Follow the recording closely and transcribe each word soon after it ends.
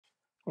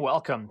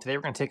Welcome. Today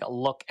we're going to take a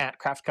look at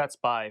CraftCuts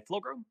by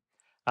Flowgrow.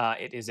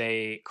 It is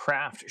a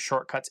craft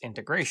shortcuts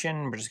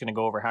integration. We're just going to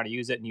go over how to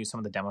use it and use some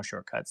of the demo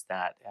shortcuts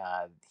that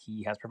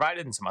he has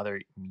provided and some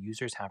other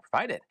users have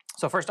provided.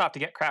 So first off, to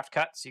get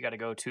CraftCuts, you got to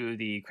go to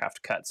the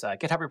CraftCuts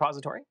GitHub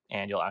repository,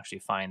 and you'll actually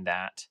find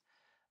that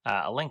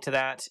a link to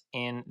that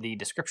in the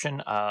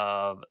description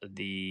of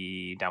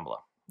the down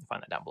below. You'll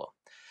find that down below.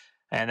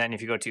 And then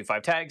if you go to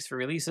 5 tags for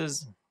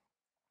releases,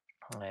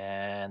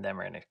 and then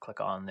we're going to click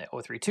on the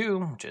 032,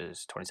 which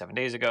is 27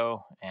 days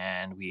ago,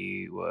 and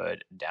we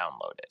would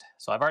download it.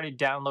 So I've already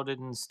downloaded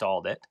and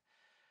installed it.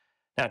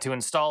 Now to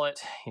install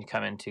it, you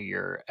come into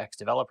your X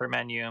developer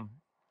menu.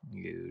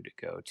 You'd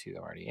go to,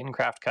 I'm already in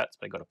CraftCuts,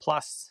 but I go to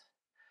plus,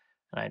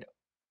 and I'd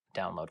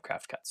download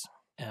CraftCuts.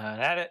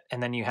 And add it,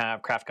 and then you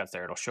have CraftCuts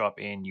there. It'll show up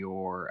in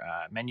your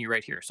menu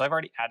right here. So I've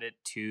already added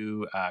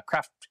to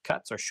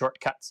CraftCuts or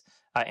shortcuts,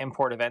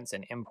 import events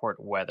and import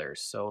weather.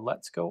 So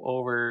let's go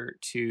over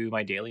to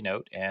my daily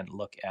note and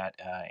look at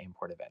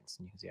import events.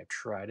 And you can see I've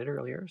tried it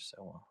earlier.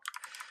 So,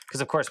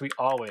 because of course we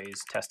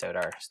always test out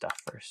our stuff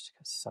first,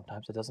 because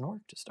sometimes it doesn't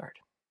work to start.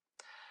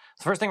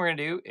 The first thing we're gonna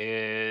do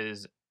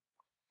is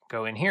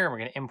go in here and we're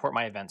gonna import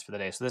my events for the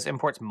day. So this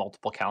imports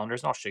multiple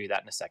calendars, and I'll show you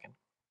that in a second.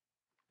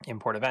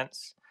 Import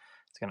events.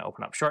 It's going to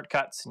open up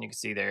shortcuts, and you can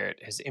see there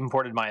it has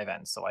imported my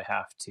events. So I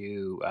have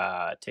to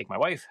take my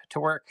wife to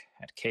work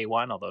at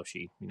K1, although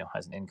she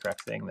has an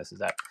incorrect thing. This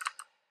is at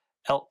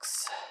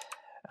Elks.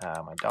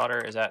 My daughter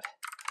is at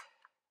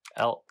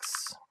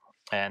Elks,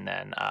 and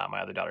then my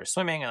other daughter is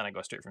swimming, and then I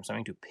go straight from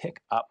swimming to pick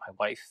up my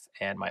wife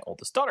and my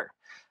oldest daughter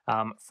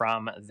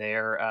from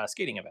their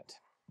skating event.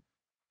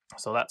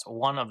 So that's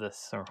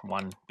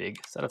one big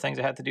set of things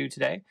I had to do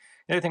today.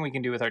 The other thing we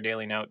can do with our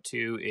daily note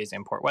too is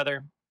import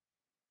weather.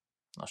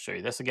 I'll show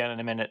you this again in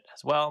a minute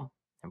as well.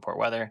 Import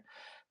weather.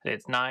 Today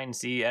it's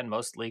 9C and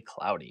mostly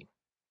cloudy.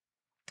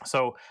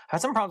 So I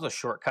had some problems with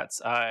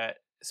shortcuts,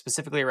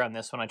 specifically around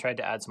this one. I tried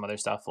to add some other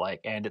stuff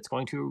and it's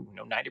going to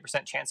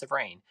 90% chance of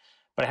rain,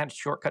 but I had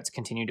shortcuts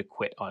continue to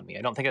quit on me.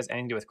 I don't think it has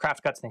anything to do with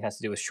CraftCuts. I think it has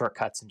to do with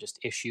shortcuts and just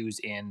issues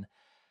in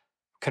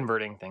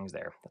converting things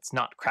there. That's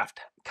not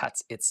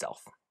CraftCuts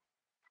itself.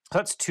 So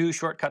that's 2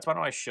 shortcuts. Why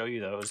don't I show you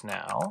those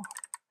now?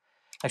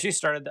 I actually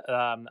started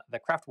the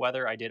craft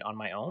weather I did on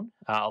my own,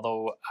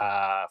 although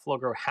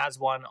Flowgrow has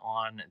one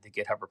on the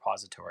GitHub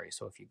repository.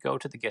 So if you go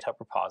to the GitHub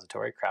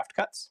repository,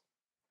 CraftCuts,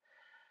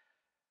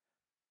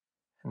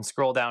 and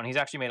scroll down, he's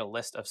actually made a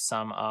list of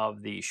some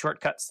of the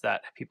shortcuts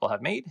that people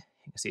have made.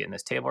 You can see it in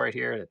this table right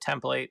here, the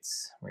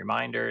templates,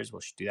 reminders.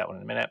 We'll do that one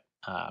in a minute.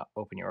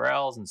 Open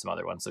URLs and some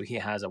other ones. So he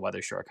has a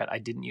weather shortcut. I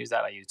didn't use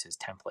that. I used his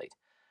template.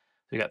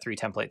 So we got 3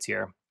 templates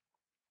here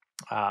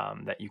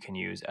that you can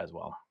use as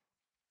well.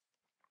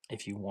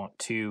 If you want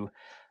to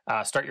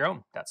start your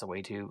own, that's a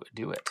way to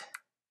do it.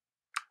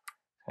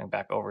 Going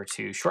back over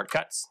to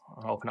shortcuts,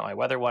 I'll open up my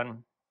weather one.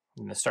 I'm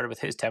going to start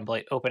with his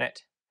template, open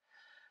it.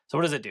 So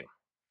what does it do?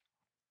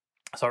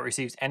 So it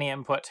receives any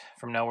input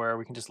from nowhere.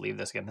 We can just leave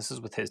this again. This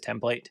is with his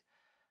template.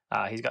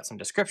 He's got some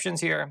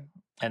descriptions here,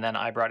 and then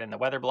I brought in the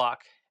weather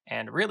block,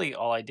 and really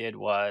all I did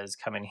was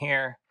come in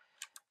here.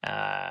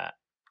 There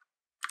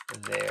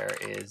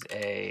is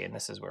and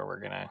this is where we're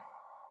going to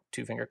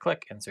 2-finger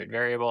click, insert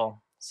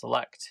variable,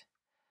 select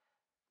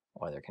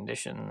weather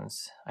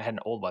conditions. I had an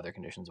old weather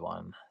conditions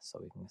one, so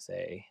we can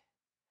say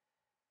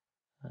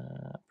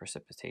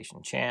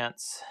precipitation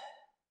chance.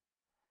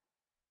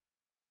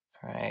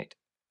 All right,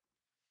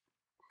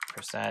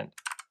 percent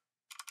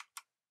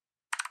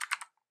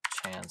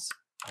chance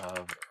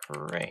of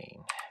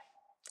rain.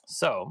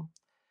 So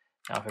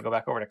now if I go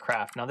back over to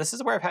craft, now this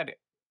is where I've had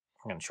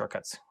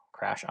shortcuts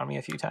crash on me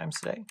a few times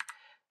today.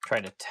 Try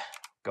to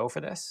go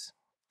for this.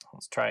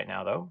 Let's try it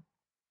now though.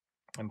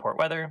 Import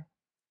weather.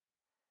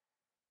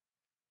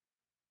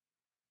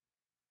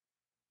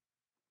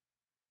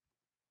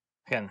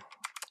 Again,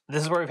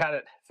 this is where we've had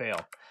it fail.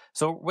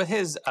 So with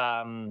his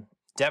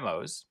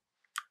demos,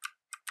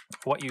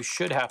 what you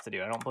should have to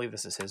do, I don't believe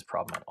this is his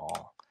problem at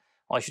all.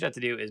 All you should have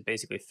to do is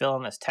basically fill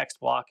in this text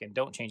block and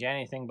don't change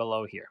anything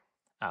below here.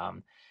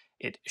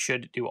 It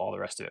should do all the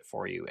rest of it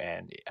for you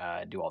and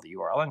do all the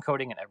URL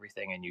encoding and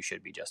everything, and you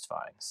should be just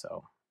fine.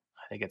 So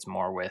I think it's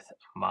more with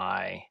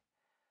my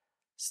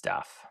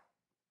stuff,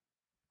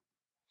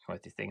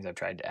 with the things I've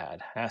tried to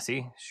add.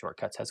 See,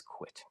 shortcuts has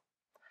quit.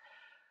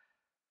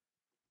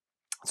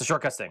 It's a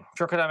shortcuts thing.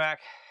 Shortcut on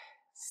Mac,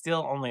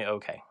 still only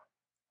okay.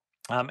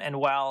 And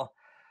while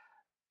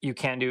you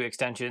can do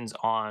extensions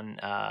on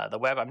the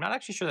web, I'm not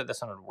actually sure that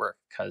this one would work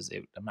because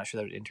I'm not sure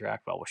that it would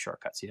interact well with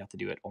shortcuts. You'd have to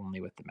do it only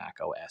with the Mac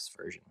OS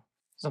version.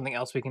 Something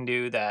else we can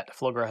do that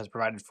Flowgrow has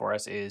provided for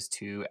us is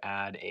to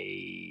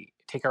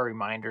take our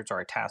reminders or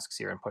our tasks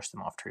here and push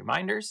them off to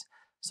reminders.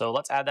 So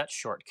let's add that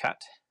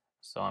shortcut.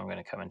 So I'm going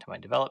to come into my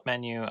develop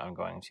menu. I'm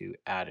going to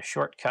add a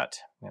shortcut.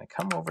 I'm going to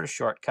come over to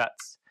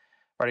shortcuts.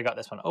 I've already got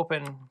this one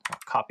open. I'll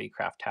copy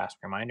craft task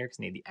reminder because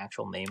I need the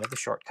actual name of the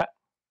shortcut.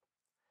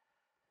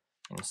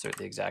 Insert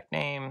the exact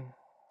name.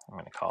 I'm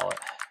going to call it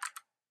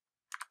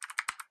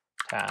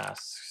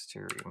tasks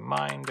to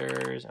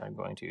reminders. I'm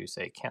going to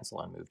say cancel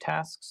and move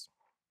tasks.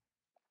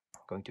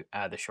 I'm going to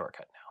add the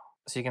shortcut now.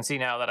 So you can see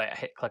now that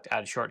I clicked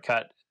add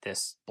shortcut,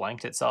 this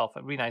blanked itself.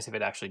 It'd be nice if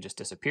it actually just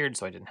disappeared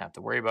so I didn't have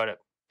to worry about it,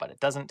 but it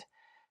doesn't.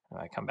 If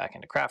I come back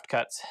into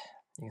CraftCuts,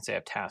 you can say I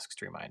have tasks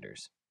to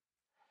reminders.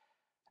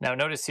 Now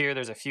notice here,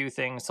 there's a few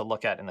things to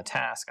look at in the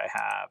task. I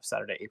have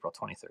Saturday, April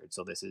 23rd.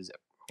 So this is,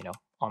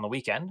 on the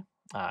weekend,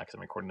 because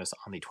I'm recording this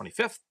on the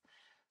 25th.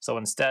 So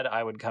instead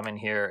I would come in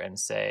here and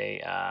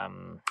say,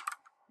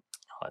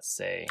 let's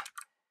say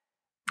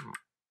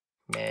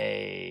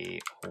May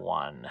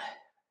 1.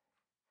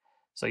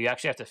 So you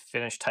actually have to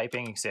finish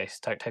typing. You say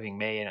start typing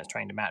May and it's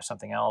trying to match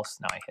something else.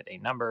 Now I hit a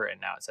number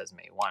and now it says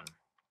May 1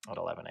 at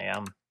 11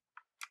 a.m.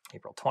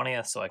 April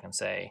 20th. So I can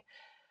say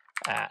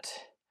at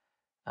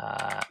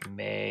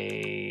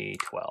May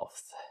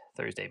 12th,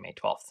 Thursday, May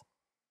 12th.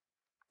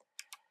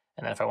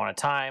 And then if I want a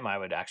time, I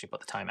would actually put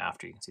the time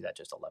after. You can see that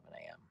just 11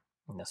 a.m.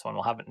 And this one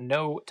will have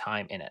no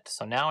time in it.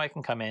 So now I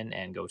can come in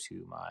and go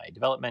to my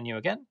develop menu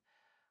again.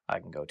 I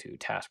can go to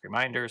task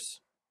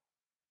reminders.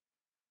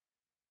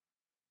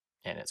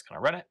 And it's going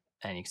to run it.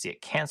 And you can see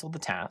it canceled the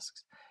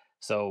tasks.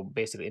 So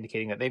basically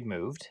indicating that they've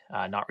moved,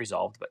 not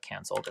resolved, but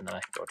canceled. And then I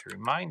can go to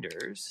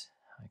reminders.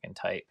 I can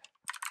type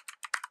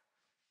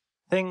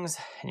things,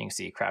 and you can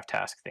see craft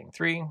task thing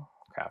 3,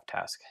 craft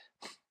task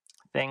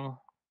thing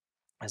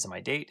as my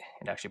date.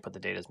 It actually put the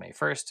date as May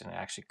 1st, and it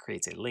actually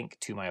creates a link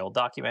to my old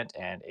document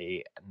and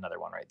another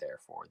one right there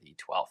for the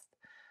 12th.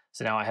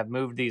 So now I have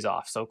moved these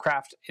off. So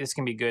craft, this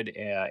can be good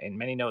in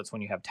many notes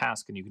when you have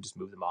tasks, and you can just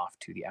move them off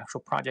to the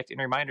actual project in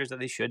reminders that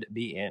they should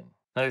be in.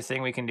 Another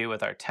thing we can do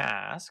with our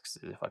tasks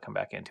is if I come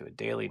back into a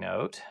daily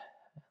note,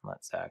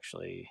 let's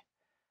actually,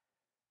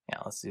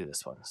 let's do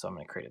this one. So I'm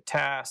going to create a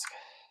task.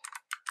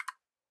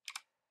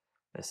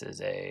 This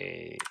is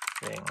a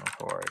thing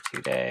for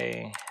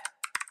today,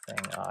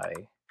 thing I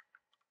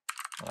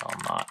will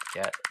not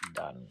get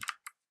done.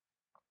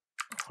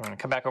 I'm going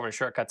to come back over to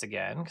shortcuts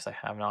again because I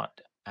have not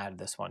added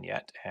this one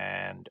yet.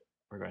 And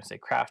we're going to say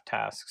craft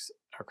tasks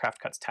or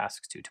CraftCuts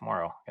tasks to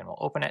tomorrow. And we'll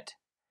open it.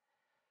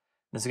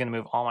 This is going to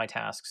move all my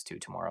tasks to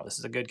tomorrow. This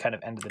is a good kind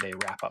of end of the day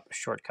wrap up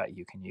shortcut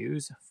you can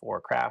use for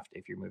craft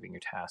if you're moving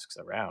your tasks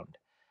around.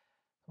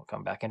 We'll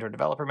come back into our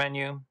developer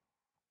menu,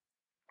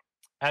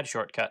 add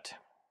shortcut.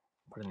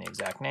 Put in the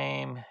exact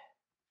name.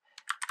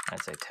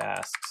 I'd say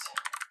tasks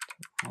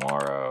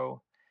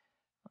tomorrow.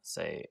 Let's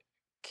say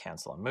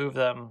cancel and move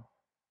them.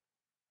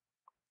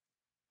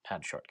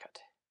 Add shortcut.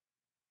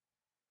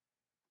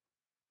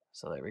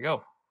 So there we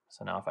go.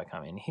 So now if I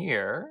come in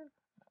here,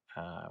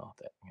 I'm going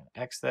to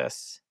X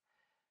this,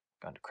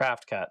 go into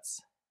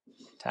CraftCuts,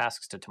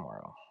 tasks to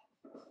tomorrow.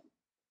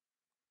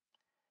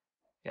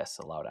 Yes,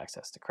 allowed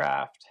access to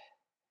craft.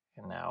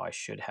 And now I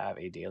should have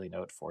a daily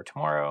note for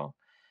tomorrow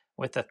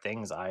with the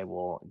things I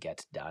will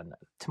get done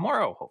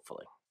tomorrow,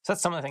 hopefully. So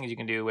that's some of the things you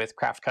can do with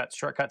CraftCuts,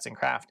 shortcuts, and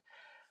craft.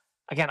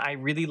 Again, I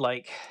really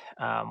like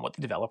what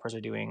the developers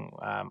are doing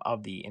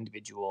of the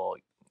individual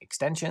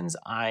extensions.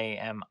 I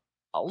am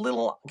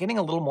getting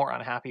a little more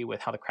unhappy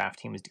with how the craft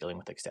team is dealing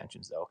with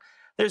extensions, though.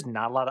 There's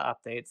not a lot of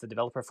updates. The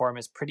developer forum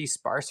is pretty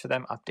sparse for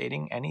them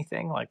updating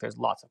anything. Like there's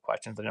lots of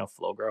questions I know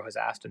Flowgrow has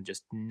asked and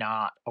just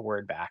not a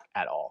word back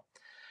at all.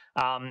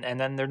 And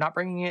then they're not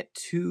bringing it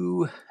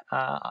to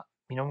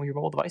your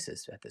mobile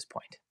devices at this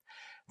point.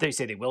 They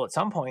say they will at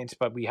some point,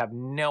 but we have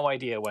no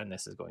idea when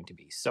this is going to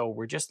be. So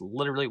we're just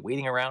literally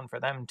waiting around for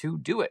them to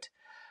do it.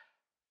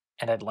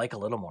 And I'd like a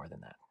little more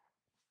than that.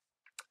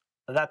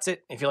 That's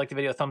it. If you like the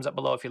video, thumbs up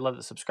below. If you love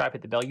it, subscribe,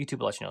 hit the bell. YouTube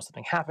will let you know if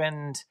something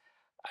happened.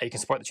 You can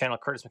support the channel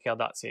at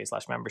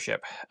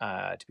curtismchale.ca/membership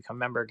to become a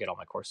member, get all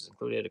my courses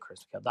included at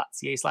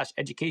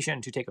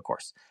curtismchale.ca/education to take a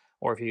course.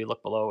 Or if you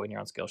look below and you're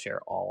on Skillshare,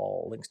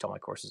 all links to all my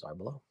courses are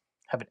below.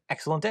 Have an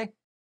excellent day.